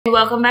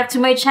Welcome back to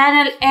my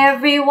channel,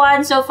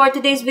 everyone. So for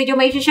today's video,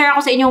 may share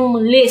ako sa inyong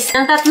list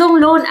ng 3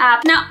 loan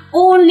app na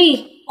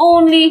only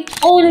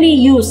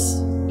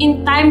use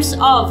in times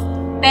of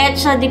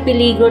petsa di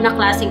peligro na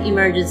klaseng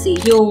emergency.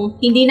 Yung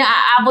hindi na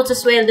aabot sa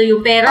sweldo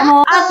yung pera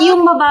mo at yung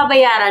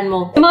mababayaran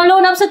mo. Yung mga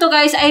loan apps na to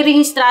guys ay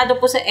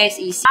rehistrado po sa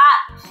SEC.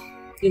 At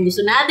yung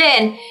gusto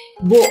natin,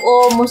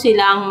 buo mo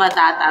silang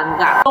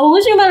matatanggap. Kung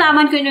gusto nyo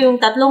malaman ko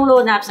yung 3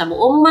 loan apps na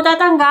buo mo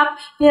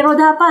matatanggap, pero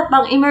dapat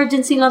pang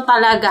emergency lang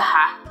talaga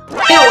ha.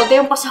 Kaya huwag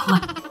kayong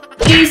pasawan.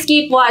 Please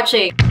keep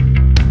watching.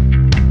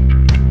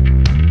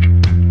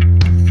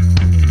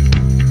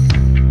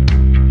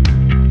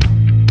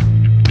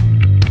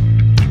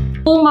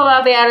 Kung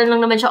mababayaran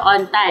lang naman siya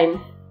on time,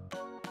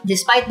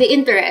 despite the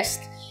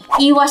interest,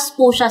 iwas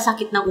po siya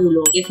sakit ng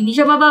ulo. If hindi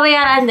siya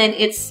mababayaran, then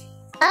it's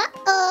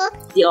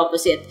the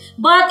opposite.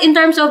 But in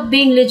terms of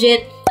being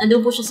legit,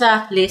 nandun po siya sa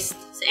list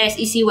sa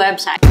SEC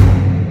website.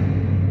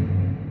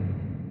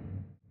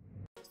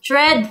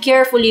 Tread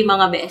carefully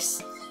mga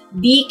bes.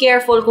 Be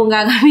careful kung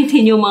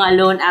gagamitin yung mga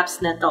loan apps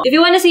na to. If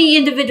you want to see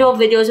individual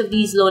videos of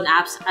these loan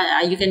apps,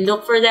 you can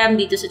look for them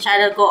dito sa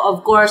channel ko.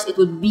 Of course, it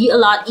would be a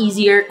lot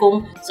easier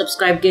kung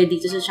subscribe kayo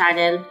dito sa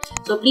channel.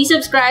 So please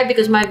subscribe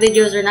because my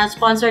videos are not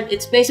sponsored.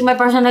 It's based on my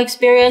personal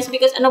experience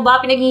because ano ba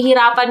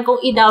pinaghihirapan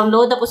kong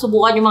i-download tapos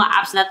subukan yung mga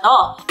apps na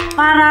to.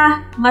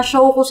 Para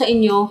ma-show ko sa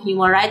inyo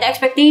yung mga right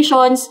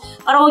expectations,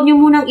 para huwag nyo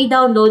munang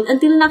i-download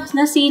until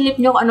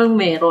nasilip nyo kung anong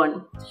meron.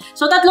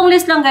 So 3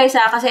 list lang guys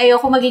ha, kasi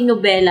ayoko maging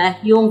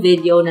nobela yung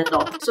video na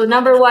to. So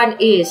number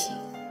 1 is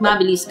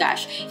Mabilis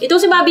Cash. Ito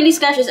si Mabilis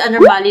Cash is under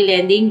Bali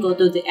Lending. Go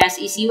to the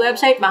SEC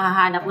website,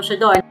 mahahanap mo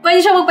siya doon. Pwede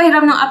siya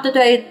magpahiram ng up to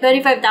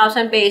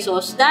 25,000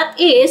 pesos. That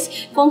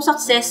is kung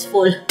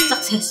successful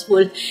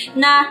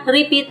na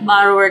repeat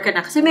borrower ka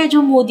na. Kasi medyo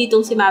moody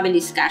itong si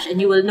Mabilis Cash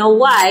and you will know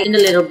why in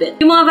a little bit.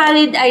 Yung mga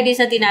valid IDs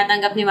na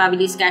tinatanggap ni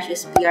Mabilis Cash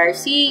is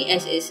PRC,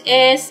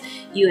 SSS,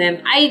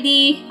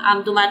 UMID.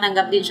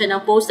 Tumatanggap din siya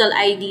ng Postal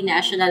ID,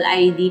 National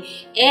ID,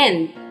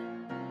 and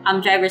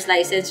driver's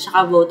license,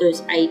 tsaka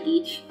voter's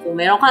ID. Kung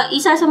meron kang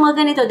isa sa mga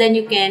ganito, then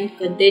you can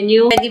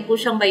continue. Pwede po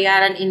siyang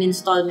bayaran in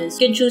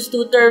installments. You can choose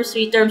 2 terms,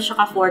 3 terms,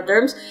 tsaka 4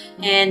 terms.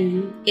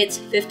 And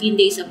it's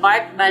 15 days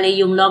apart. Bale,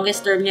 yung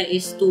longest term niya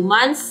is 2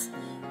 months.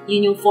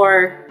 Yun yung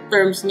 4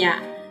 terms niya.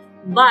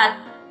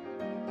 But,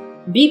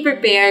 be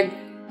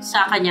prepared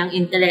sa kanyang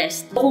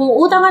interest. Kung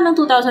utang ka ng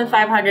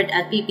 2,500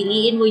 at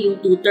pipiliin mo yung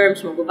 2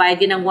 terms,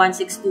 magbabayad ka ng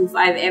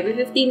 1,625 every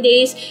 15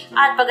 days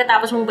at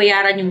pagkatapos mong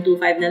bayaran yung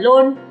 2,500 na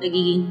loan,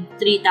 nagiging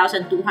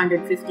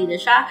 3,250 na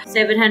siya.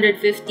 750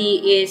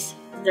 is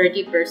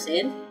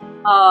 30%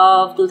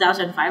 of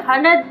 2,500.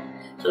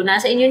 So,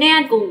 nasa inyo na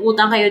yan kung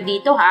utang kayo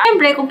dito ha.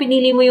 Siyempre, kung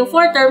pinili mo yung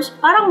 4 terms,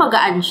 parang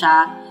magaan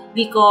siya.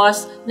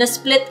 Because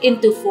na-split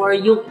into 4,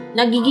 yung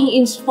nagiging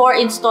 4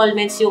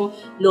 installments yung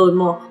loan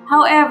mo.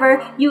 However,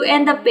 you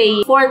end up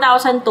paying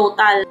 4,000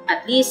 total.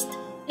 At least,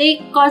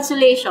 take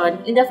consolation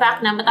in the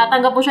fact na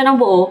matatanggap mo siya ng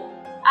buo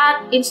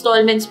at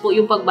installments po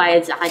yung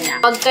pagbayad sa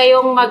kanya. Huwag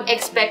kayong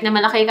mag-expect na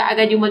malaki ka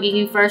agad yung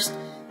magiging first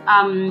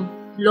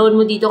loan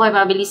mo dito kay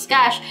Mabilis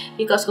Cash.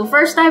 Because kung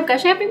first time ka,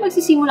 syempre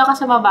magsisimula ka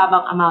sa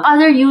mababang amount.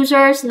 Other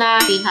users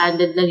na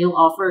 300 lang yung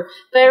offer.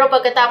 Pero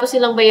pagkatapos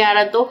silang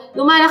bayaran to,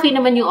 lumalaki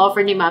naman yung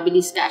offer ni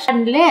Mabilis Cash.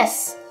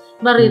 Unless,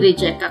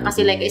 marireject ka.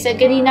 Kasi like I said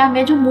kanina,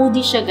 medyo moody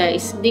siya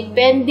guys.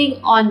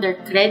 Depending on their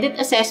credit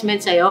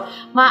assessment sa'yo,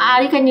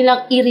 maaari ka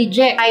nilang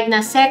i-reject kahit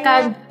na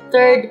second,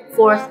 third,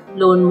 fourth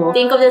loan mo.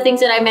 Think of the things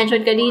that I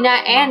mentioned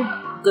kanina and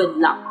good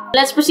luck.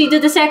 Let's proceed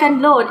to the second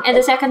loan. And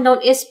the second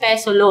loan is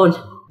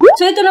PesoLoan.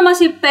 So, ito naman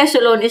si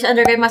PesoLoan is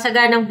under kay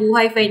Masaganang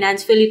Buhay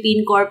Finance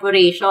Philippine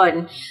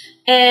Corporation.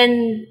 And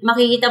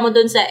makikita mo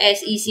dun sa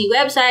SEC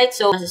website.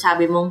 So,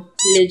 masasabi mong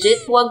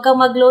legit. Huwag kang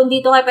mag-loan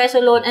dito kay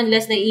PesoLoan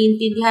unless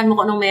naiintindihan mo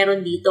kung anong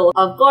meron dito.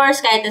 Of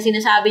course, kahit na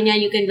sinasabi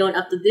niya you can loan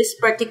up to this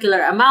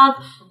particular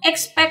amount,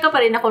 expect ka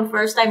pa rin na kung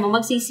first time mo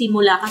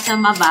magsisimula ka sa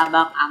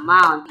mababang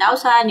amount.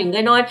 1,000, yung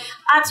ganon.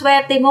 At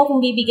swerte mo kung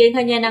bibigyan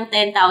ka niya ng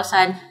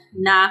 10,000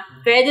 na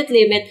credit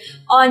limit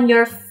on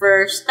your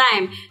first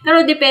time.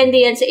 Pero depende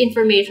yan sa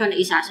information na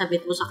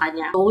isasabit mo sa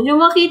kanya. So, kung yung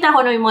makita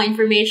ko na yung mga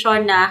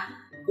information na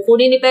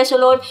kukunin ni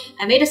PesoLoan,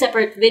 I made a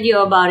separate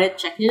video about it.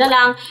 Check nyo na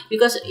lang.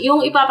 Because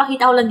yung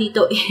ipapakita ko lang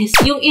dito is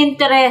yung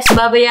interest,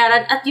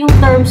 babayaran, at yung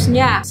terms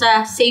niya.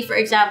 Sa, say for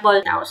example,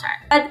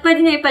 1,000. At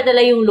pwede na ipadala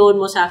yung loan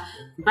mo sa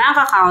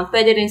bank account,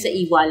 pwede rin sa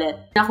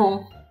e-wallet. Na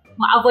kung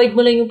ma-avoid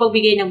mo lang yung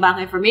pagbigay ng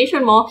bank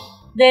information mo,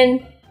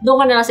 then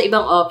doon ka na lang sa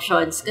ibang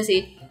options.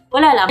 Kasi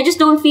wala lang. I just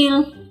don't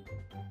feel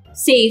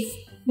safe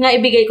na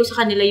ibigay ko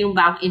sa kanila yung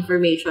bank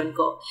information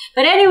ko.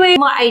 But anyway,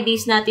 mga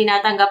IDs na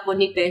tinatanggap po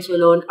ni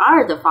PesoLoan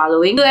are the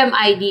following: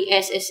 UMID,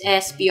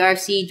 SSS,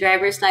 PRC,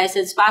 driver's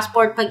license,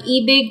 passport,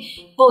 pag-ibig,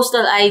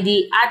 postal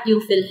ID, at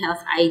yung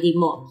PhilHealth ID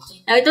mo.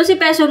 Now, ito si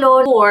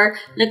PesoLoan or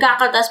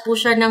nagkakatas po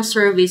siya ng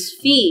service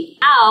fee.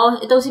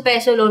 Now, ito si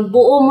PesoLoan,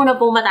 buo mo na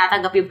pong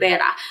matatanggap yung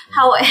pera.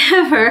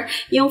 However,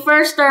 yung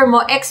first term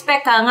mo,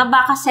 expect ka nga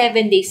baka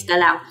 7 days ka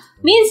lang.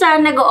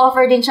 Minsan,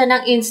 nag-o-offer din siya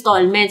ng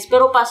installments,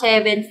 pero pa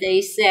 7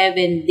 days,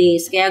 7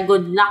 days. Kaya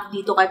good luck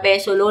dito kay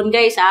PesoLoan,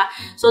 guys, ha.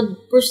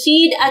 So,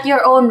 proceed at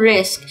your own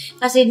risk.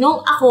 Kasi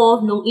nung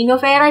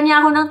inofera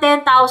niya ako ng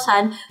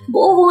 10,000,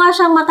 buo ko nga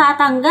siyang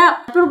matatanggap.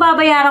 Pero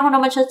babayaran ko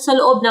naman siya sa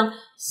loob ng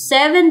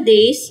 7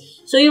 days.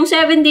 So, yung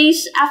 7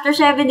 days, after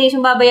 7 days,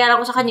 yung babayaran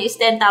ko sa kanya is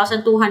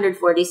 10,246.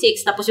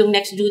 Tapos, yung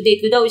next due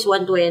date ko daw is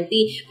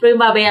 120. Pero yung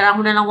babayaran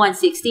ko na ng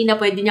 160 na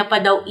pwede niya pa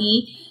daw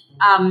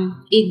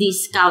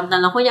i-discount na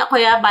lang.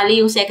 Kaya,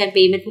 bali yung second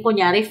payment mo,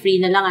 kunyari,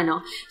 free na lang,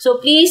 ano. So,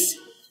 please,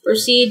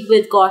 proceed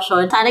with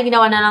caution. Sana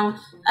ginawa na lang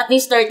at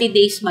least 30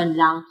 days man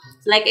lang.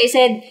 Like I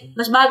said,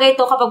 mas bagay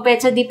to kapag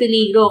petsa di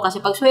peligro. Kasi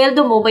pag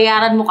sweldo mo,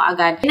 bayaran mo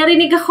kaagad.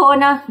 Narinig ako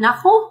na,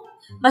 naku,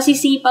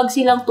 masisipag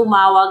silang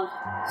tumawag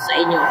sa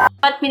inyo.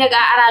 At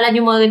pinag-aaralan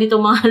yung mga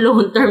ganitong mga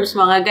loan terms,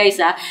 mga guys,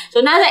 ha.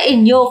 So, nasa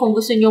inyo kung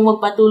gusto nyo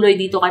magpatuloy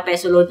dito kay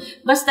PesoLoan.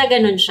 Basta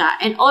ganun siya.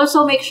 And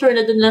also, make sure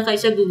na dun lang kayo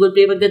sa Google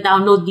Play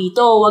magda-download dito.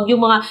 Huwag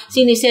yung mga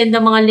sinisend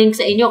na mga link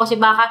sa inyo kasi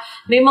baka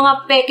may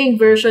mga peking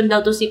version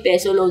daw to si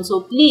PesoLoan.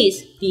 So,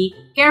 please, be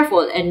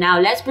careful. And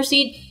now, let's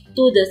proceed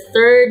to the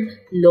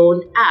third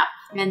loan app.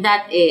 And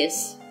that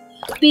is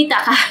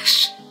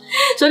PitaCash.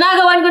 So,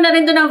 nagawan ko na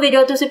rin to ng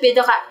video to si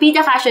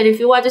PitaCash. And if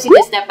you want to see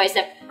the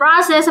step-by-step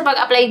process sa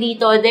pag-apply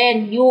dito,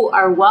 then you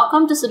are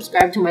welcome to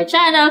subscribe to my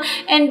channel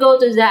and go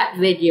to that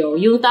video.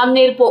 Yung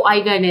thumbnail po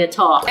ay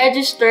ganito.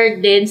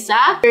 Registered din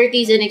sa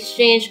Securities and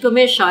Exchange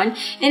Commission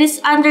and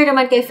it's under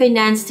naman kay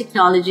Finance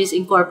Technologies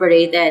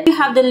Incorporated. You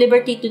have the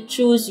liberty to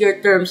choose your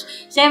terms.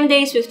 7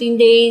 days,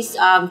 15 days,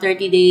 30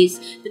 days.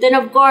 But then,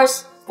 of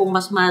course, kung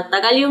mas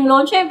matagal yung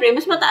loan, syempre,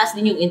 mas mataas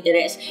din yung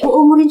interest.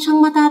 Oo mo rin siyang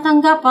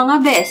matatanggap,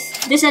 mga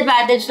best.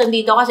 Disadvantage lang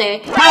dito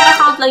kasi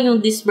account lang yung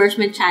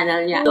disbursement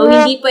channel niya. So,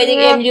 hindi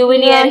pwedeng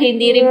MULR,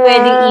 hindi rin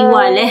pwedeng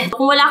e-wallet.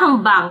 Kung wala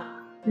kang bank,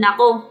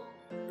 nako,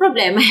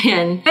 problema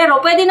yan.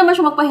 Pero, pwede naman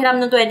siya magpahiram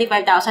ng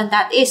 25,000.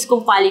 That is,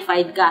 kung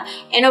qualified ka.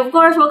 And of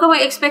course, huwag ka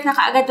mag-expect na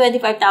kaagad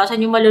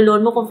 25,000 yung malulon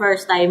mo kung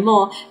first time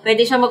mo.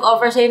 Pwede siya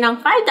mag-offer sa'yo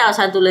ng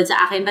 5,000 tulad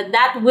sa akin. But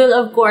that will,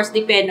 of course,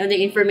 depend on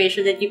the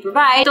information that you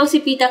provide. So,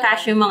 si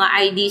PitaCash, yung mga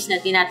IDs na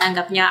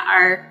tinatanggap niya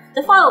are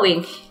the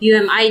following: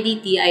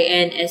 UMID,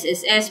 TIN,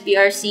 SSS,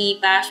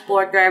 PRC,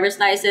 passport, driver's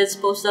license,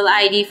 postal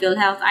ID,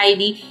 PhilHealth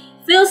ID,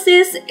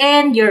 PhilSys,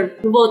 and your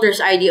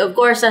voter's ID. Of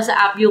course, sa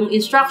app yung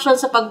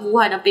instructions sa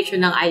pagbuha ng picture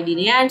ng ID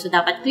na yan. So,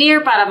 dapat clear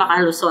para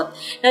makalusot.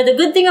 Now, the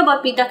good thing about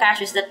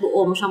PitaCash is that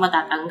buo mo siyang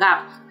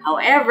matatanggap.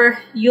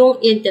 However,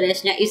 yung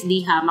interest niya is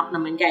di hamak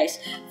naman,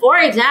 guys. For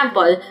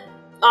example,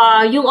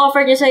 yung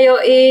offer niya sa'yo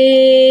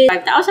is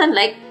 5,000,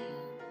 like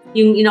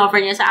yung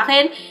in-offer niya sa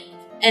akin.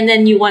 And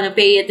then you want to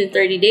pay it in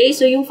 30 days.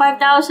 So, yung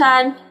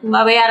 5,000,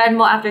 mabayaran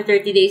mo after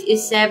 30 days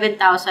is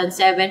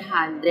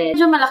 7,700.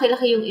 Medyo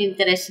malaki-laki yung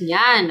interest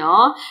niya,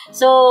 no?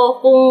 So,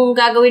 kung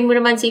gagawin mo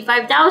naman si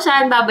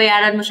 5,000,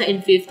 babayaran mo siya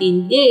in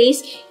 15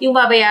 days. Yung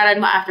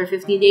babayaran mo after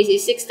 15 days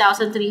is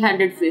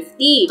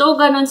 6,350. So,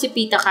 ganun si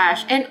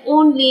PitaCash. And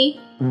only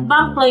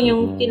bank lang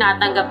yung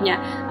tinatanggap niya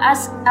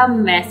as a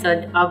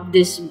method of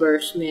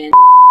disbursement.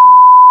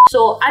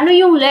 So, ano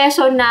yung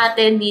lesson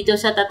natin dito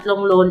sa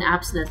tatlong loan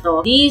apps na to?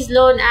 These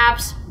loan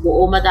apps,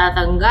 buo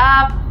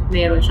matatanggap,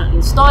 meron siyang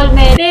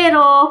installment,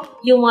 pero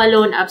yung mga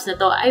loan apps na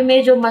to ay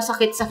medyo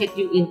masakit-sakit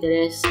yung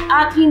interest.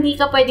 At hindi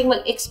ka pwedeng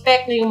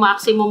mag-expect na yung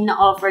maximum na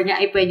offer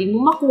niya ay pwedeng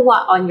mo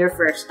makuha on your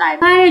first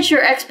time. Manage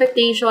your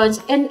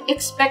expectations and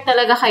expect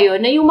talaga kayo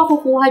na yung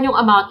makukuha nyong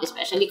amount,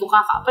 especially kung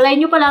kaka-apply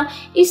nyo pa lang,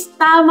 is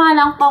tama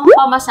lang pang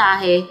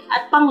pamasahe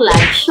at pang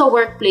lunch sa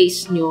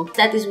workplace nyo.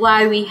 That is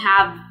why we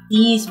have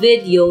these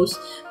videos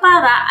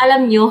para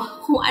alam nyo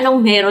kung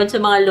anong meron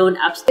sa mga loan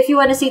apps. If you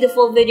want to see the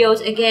full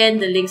videos, again,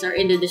 the links are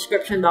in the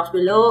description box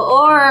below.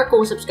 Or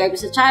kung subscribe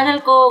sa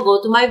channel ko, go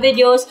to my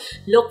videos,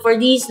 look for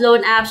these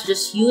loan apps,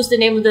 just use the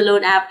name of the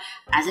loan app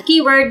as a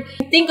keyword.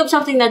 Think of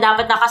something na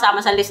dapat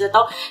nakasama sa list na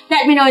to.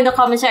 Let me know in the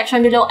comment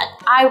section below and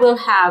I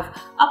will have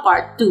a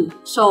part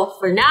 2. So,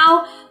 for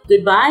now,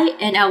 goodbye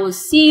and I will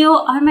see you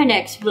on my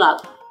next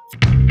vlog.